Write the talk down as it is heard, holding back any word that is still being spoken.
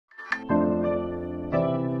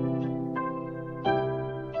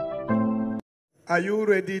Are you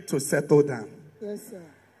ready to settle down? Yes, sir.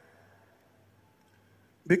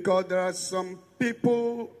 Because there are some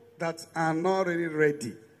people that are not really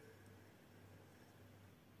ready.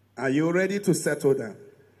 Are you ready to settle down?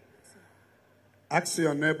 Ask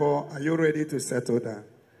your neighbor, are you ready to settle down?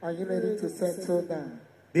 Are you ready to settle down?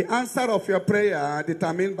 The answer of your prayer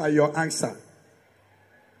determined by your answer.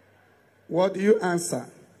 What do you answer?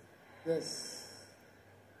 Yes.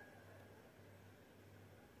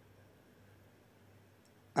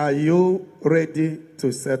 Are you ready to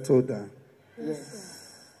settle down?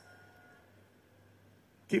 Yes.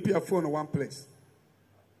 Keep your phone in one place.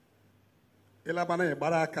 When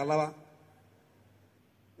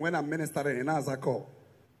I'm ministering in Azako,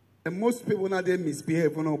 and most people now they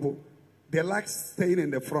misbehave, they like staying in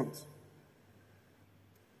the front.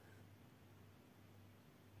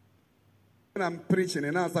 When I'm preaching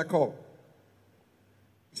in Azako,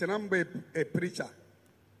 I'm a preacher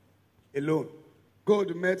alone.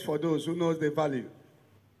 God made for those who knows the value.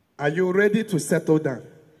 Are you ready to settle down?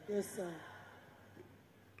 Yes, sir.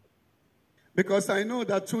 Because I know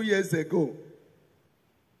that 2 years ago,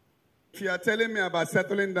 if you are telling me about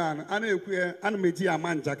settling down, I've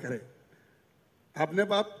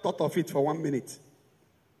never thought of it for 1 minute.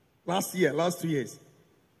 Last 2 years.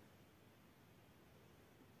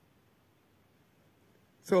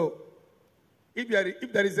 So, if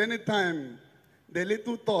there is any time the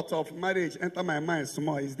little thought of marriage enter my mind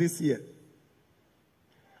small, is this year.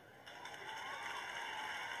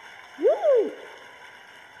 Woo!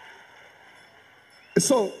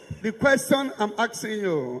 So, the question I'm asking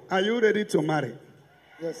you, are you ready to marry?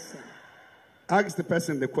 Yes, sir. Ask the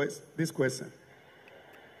person this question.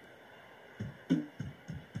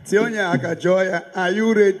 Tionya Akajoya, are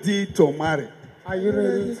you ready to marry? Are you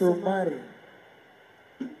ready to marry?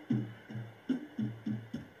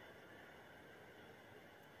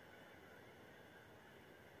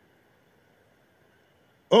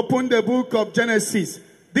 Open the book of Genesis.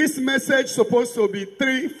 This message is supposed to be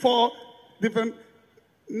 3-4 different.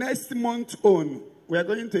 Next month on, we are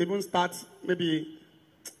going to even start maybe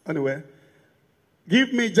anyway.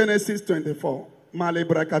 Give me Genesis 24.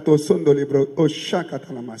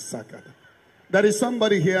 There is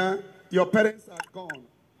somebody here, your parents are gone,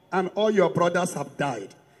 and all your brothers have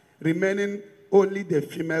died, remaining only the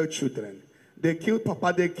female children. They kill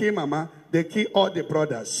Papa, they kill Mama, they kill all the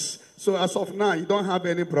brothers. So as of now, you don't have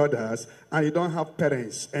any brothers and you don't have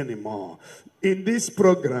parents anymore. In this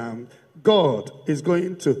program, God is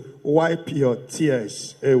going to wipe your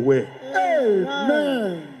tears away.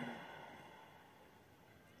 Amen.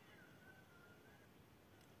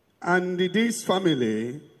 And this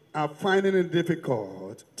family are finding it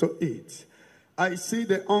difficult to eat. I see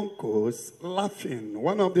the uncles laughing.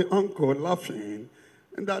 One of the uncles laughing,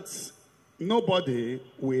 and that's nobody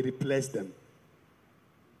will replace them.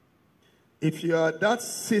 If you are that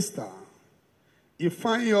sister, you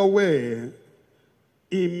find your way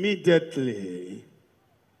immediately.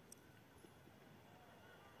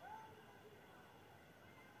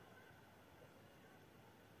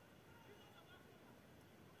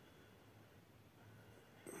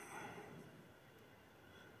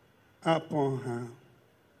 Upon her.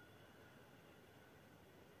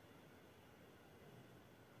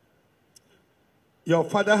 Your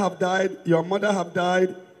father have died, your mother have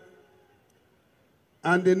died,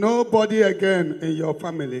 and nobody again in your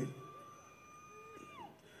family.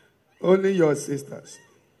 Only your sisters.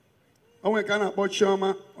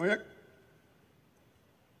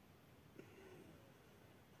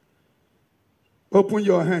 Open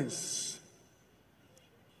your hands.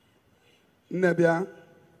 Nebia,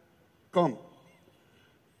 come.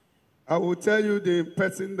 I will tell you the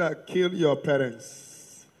person that killed your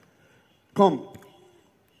parents. Come.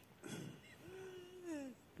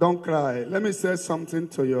 Don't cry. Let me say something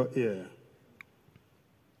to your ear.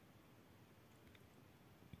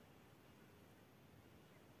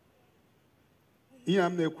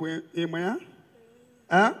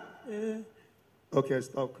 Huh? Okay,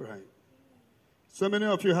 stop crying. So many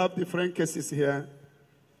of you have different cases here.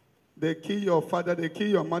 They kill your father, they kill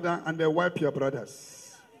your mother, and they wipe your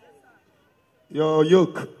brothers. Your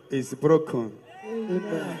yoke is broken.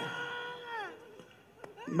 Amen.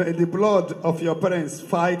 May the blood of your parents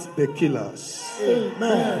fight the killers.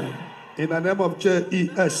 Amen. In the name of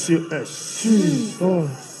Jesus.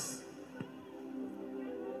 Jesus.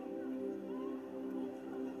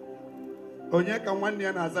 Onyeka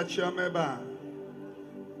nwanne na azachioma ebe a.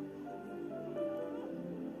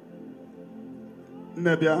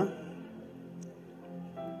 Nebia.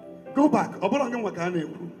 Go back. Obolo nge nwa ka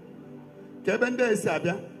na-ekwu. Ka ebe ndị esi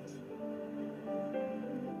abịa.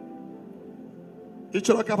 Ị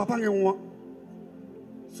chọrọ ka papa gị nwụọ.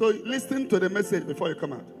 So listen to the message before you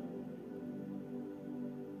come out.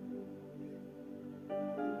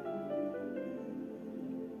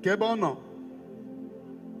 Kebono.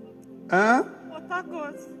 Huh?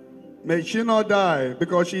 May she not die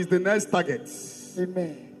because she is the next target.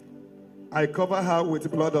 Amen. I cover her with the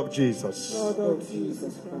blood of Jesus. Lord of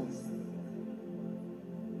Jesus Christ.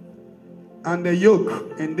 And the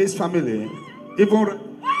yoke in this family even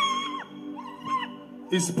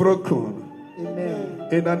is broken. Amen.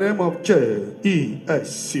 In the name of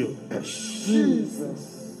Jesus. Jesus.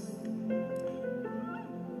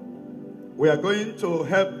 We are going to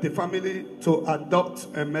help the family to adopt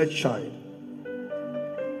a male child.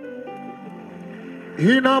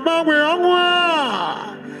 Hinabangwe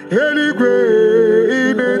angwa eligwe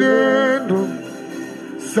inenendo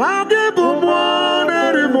sage bumwa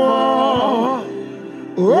nerimo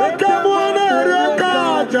oke mwana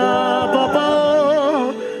rekaja papa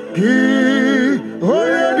gi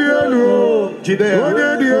oye dielu oye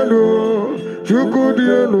dielu chuku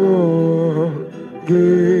dielu gi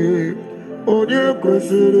onye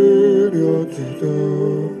kwesịrị rịọtito.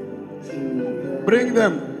 Bring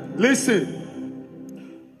them. Listen.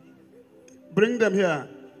 Bring them here.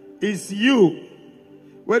 It's you.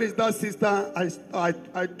 Where is that sister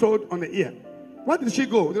I told on the ear? Where did she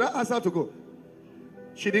go? Did I ask her to go?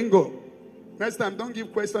 She didn't go. Next time, don't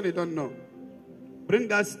give question you don't know. Bring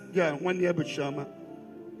that girl 1 year with Shama.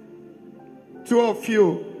 2 of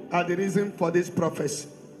you are the reason for this prophecy.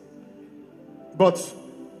 But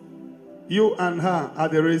you and her are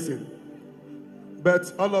the reason.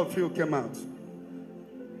 But all of you came out.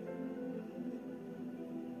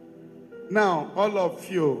 Now, all of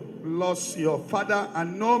you lost your father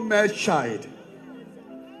and no male child.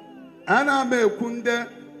 Ana me kunde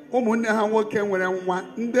umunne ha nwoke nwere nwa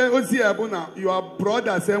nde ozi ebu na your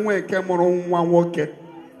brothers enwe nke mụrụ nwa nwoke.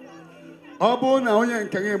 Ọ bụ na onye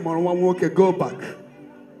nke gị mụrụ nwa nwoke, go back.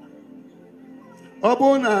 Ọ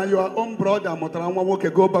bụ na your own brother mụtara nwa nwoke,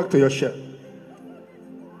 go back to your share.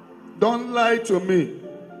 Don't lie to me.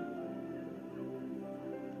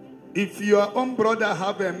 If your own brother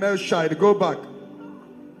have a male child, go back.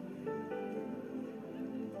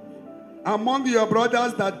 Among your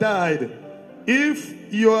brothers that died,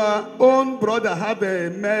 if your own brother have a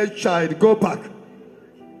male child, go back.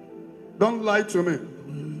 Don't lie to me.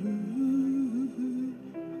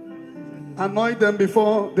 Anoint them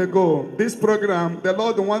before they go. This program, the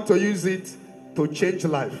Lord wants to use it to change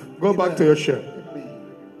life. Go back to your share.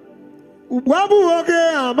 Wabu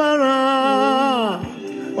oge amara,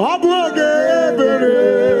 wabu oge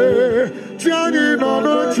ebere, tiani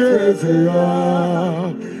nono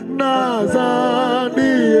chezea, nazani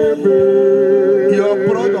ebe. Your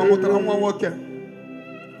brother mutara nwa nwoke.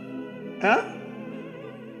 Eh?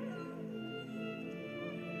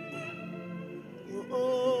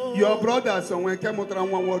 Your brother so when ke mutara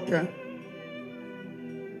nwa nwoke.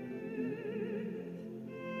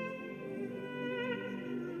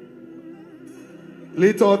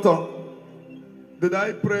 Little, did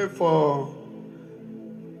I pray for?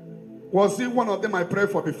 Was it one of them I prayed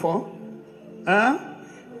for before? Huh?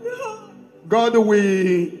 No, God,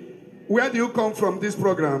 where do you come from this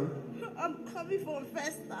program? I'm coming from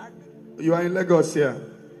first tag. You are in Lagos here.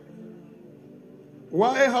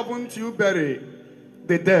 Why haven't you buried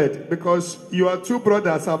the dead? Because your 2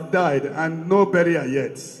 brothers have died and no burial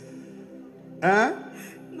yet. Huh?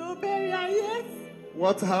 No burial yet.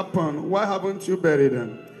 What happened? Why haven't you buried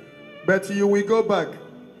them? But you will go back.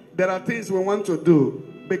 There are things we want to do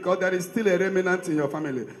because there is still a remnant in your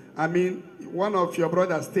family. I mean, one of your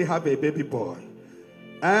brothers still have a baby boy.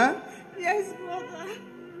 Huh? Yes, brother.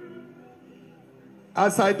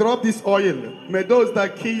 As I drop this oil, may those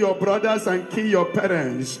that kill your brothers and kill your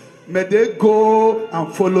parents, may they go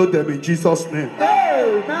and follow them in Jesus' name.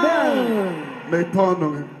 Amen. May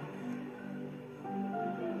Paul.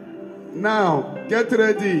 Now, get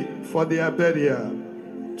ready for their burial.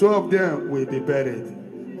 2 of them will be buried.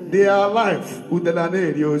 They are alive. May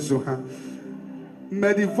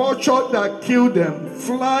the vulture that killed them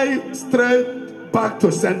fly straight back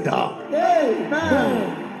to sender.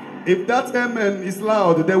 Amen. If that amen is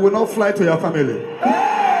loud, they will not fly to your family.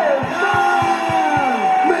 Amen.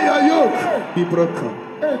 May your yoke be broken.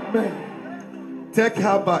 Amen. Take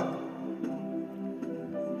her back.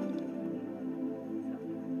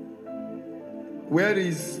 Where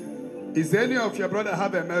is any of your brother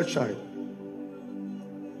have a male child?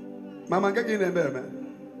 Mama, get in a man.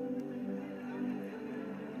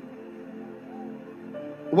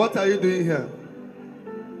 What are you doing here?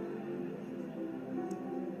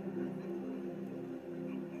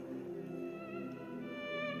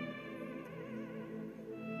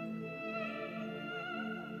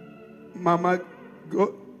 Mama,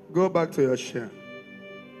 go back to your share.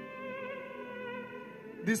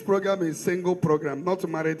 This program is single program, not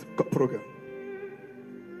married program.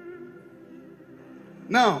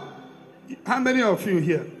 Now, how many of you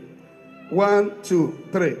here? 1, 2,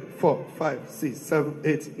 3, 4, 5, 6, 7,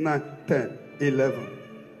 8, 9, 10, 11.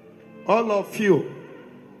 All of you.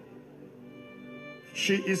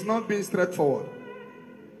 She is not being straightforward.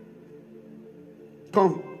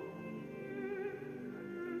 Come.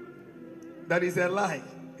 There is a lie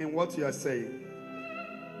in what you are saying.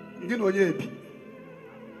 You know,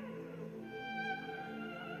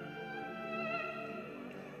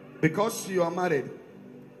 because you are married.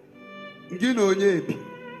 You know,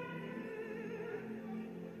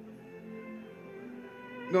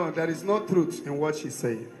 no, there is no truth in what she's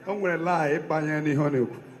saying. Don't lie by any honey.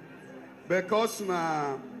 Because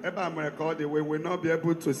now, we will not be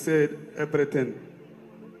able to say everything.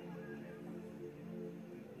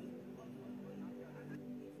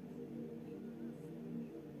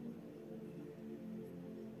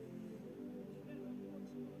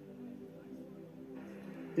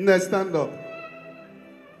 Now stand up.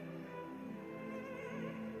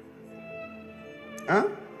 Huh?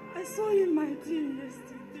 I saw you in my dream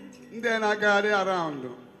yesterday. Then I got it around.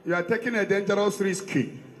 You are taking a dangerous risk.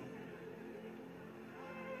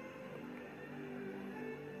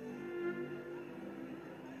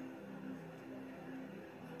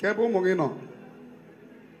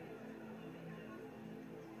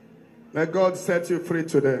 May God set you free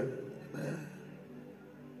today.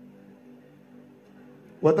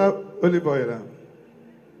 What olive oil?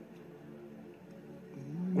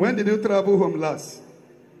 When did you travel home last?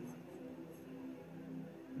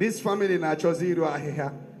 This family in Achoziro are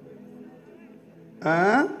here.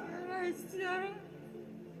 Huh?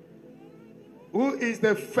 Who is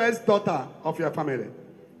the first daughter of your family?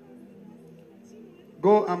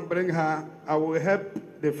 Go and bring her. I will help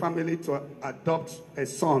the family to adopt a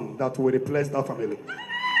son that will replace that family.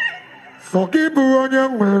 Sokibu onye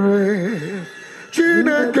nwere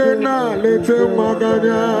Chineke na lete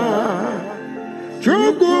maganya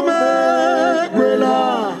Chukwume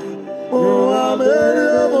kwela o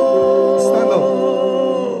ameremo. Stand up.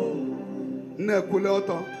 Nekule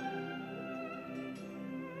oto.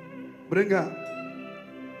 Bring her.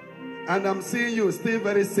 And I'm seeing you still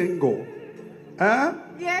very single. Huh?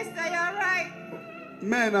 Yes, sir, you're right.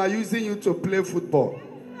 Men are using you to play football.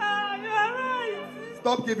 Ah, you're right.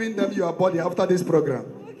 Stop giving them your body after this program.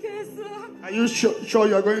 Okay, sir. Are you sure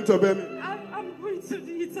you are going to obey me? I'm going to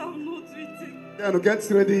do it. I'm not waiting. Then get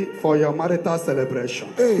ready for your marital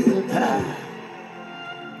celebration.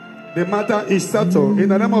 The matter is settled in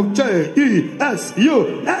the name of J-E-S-U-S.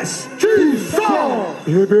 Jesus.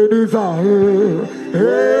 Ebenezer,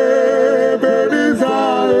 Ebenezer,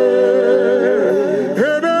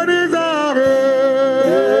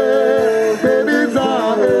 Ebenezer,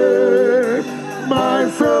 my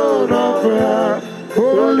son of God,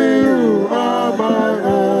 only you are my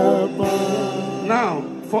helper. Now,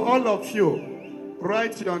 for all of you,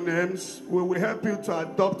 write your names. We will help you to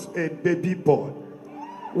adopt a baby boy.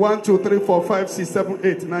 1, 2, 3, 4, 5, 6, 7,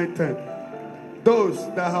 8, 9, 10. Those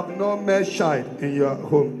that have no male child in your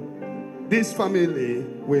home, this family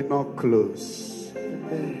will not close.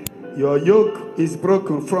 Your yoke is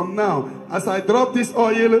broken from now. As I drop this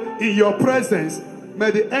oil in your presence,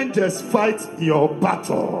 may the angels fight your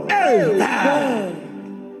battle. Amen.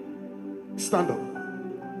 Stand up.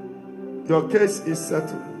 Your case is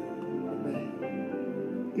settled.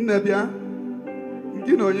 Nebia,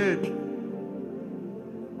 you know yet.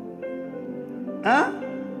 Huh?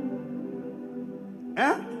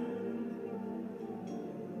 Huh?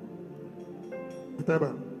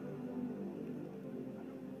 Taba.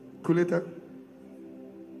 Kulita.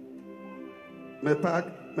 Me pack.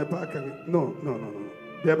 No.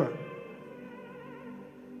 Deba.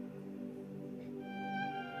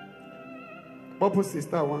 Popo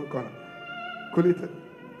sister one corner. Kulita.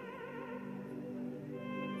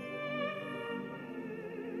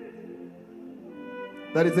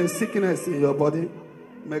 There is a sickness in your body.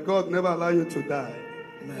 May God never allow you to die.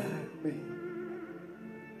 Amen.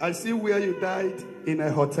 I see where you died in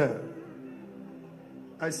a hotel.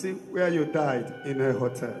 I see where you died in a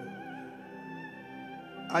hotel.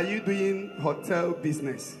 Are you doing hotel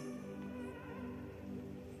business?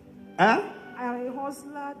 Huh? I'm a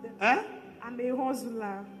hustler. Huh? I'm a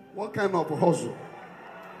hustler. What kind of hustle?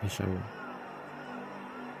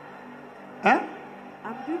 Huh?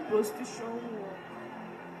 I'm doing prostitution work.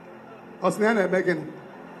 Osniana Megan.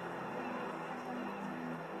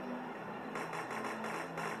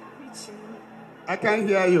 Preaching. I can't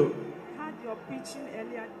hear you. Had your preaching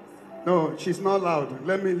earlier. No, she's not loud.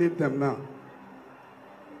 Let me leave them now.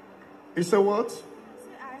 It's a what?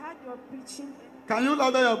 I heard your preaching. Can you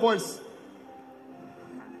louder your voice?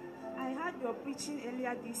 I heard your preaching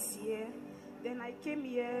earlier this year. Then I came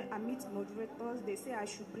here and meet moderators. They say I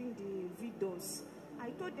should bring the videos. I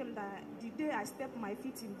told them that the day I stepped my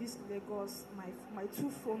feet in this Lagos, my 2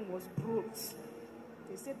 phone was broke.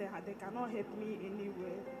 They said they cannot help me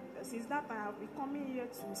anywhere. Since that I have been coming here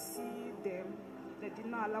to see them. They did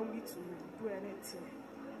not allow me to do anything.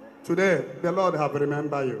 Today, the Lord have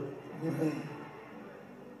remembered you. Amen.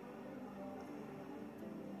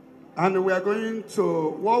 And we are going to,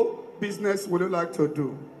 what business would you like to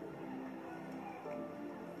do?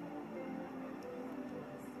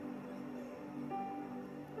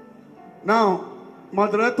 Now,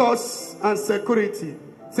 moderators and security,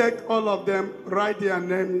 take all of them, write their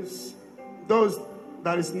names. Those,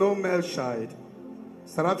 there is no male child.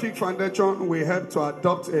 Seraphic Foundation will help to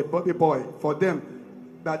adopt a baby boy for them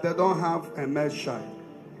that they don't have a male child.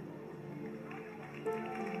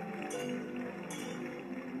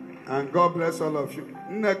 And God bless all of you.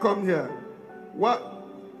 Nne, come here. What?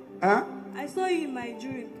 Huh? I saw you in my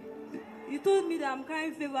dream. You told me that I'm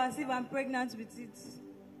carrying fever as if I'm pregnant with it.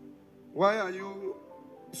 Why are you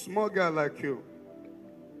small girl like you?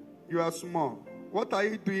 You are small. What are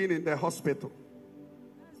you doing in the hospital?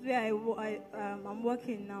 That's where I'm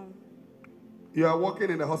working now. You are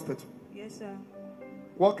working in the hospital? Yes, sir.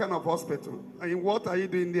 What kind of hospital? And what are you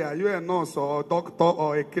doing there? Are you a nurse or a doctor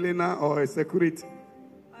or a cleaner or a security?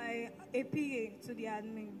 A PA to the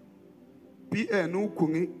admin. PA no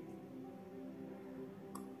kungi.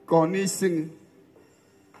 Koni sing.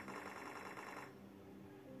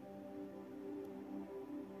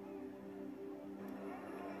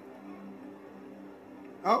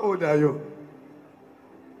 How old are you?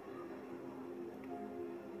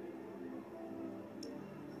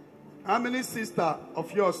 How many sisters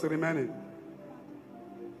of yours remaining?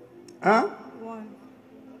 Huh? 1.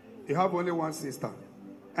 You have only 1 sister.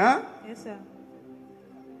 Huh? Yes, sir.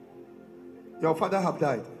 Your father have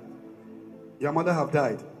died. Your mother have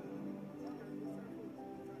died.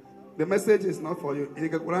 The message is not for you. You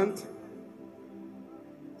get grant.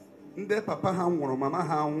 Nde papa ha nworo, mama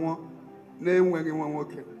ha nwo, na enweghị nwa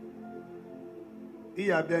nwoke.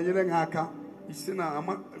 Ihe abịa nyere ha aka. Isi na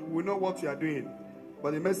we know what you are doing.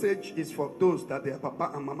 But the message is for those that their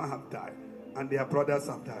papa and mama have died and their brothers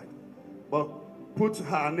have died. But put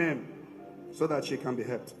her name so that she can be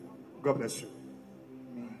helped. God bless you.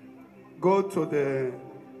 Go to the,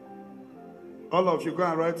 all of you go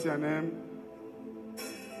and write your name,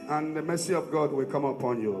 and the mercy of God will come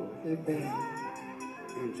upon you. Amen.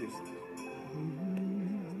 In Jesus.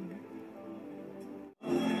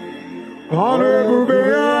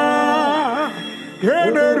 Hallelujah.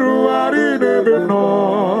 Keneruari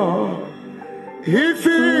nebeno.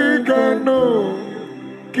 Ifi keno.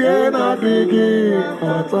 Kenadigi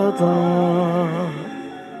atata.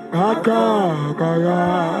 Aka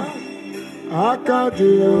kaya. Aka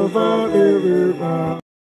Jehovah Jehovah.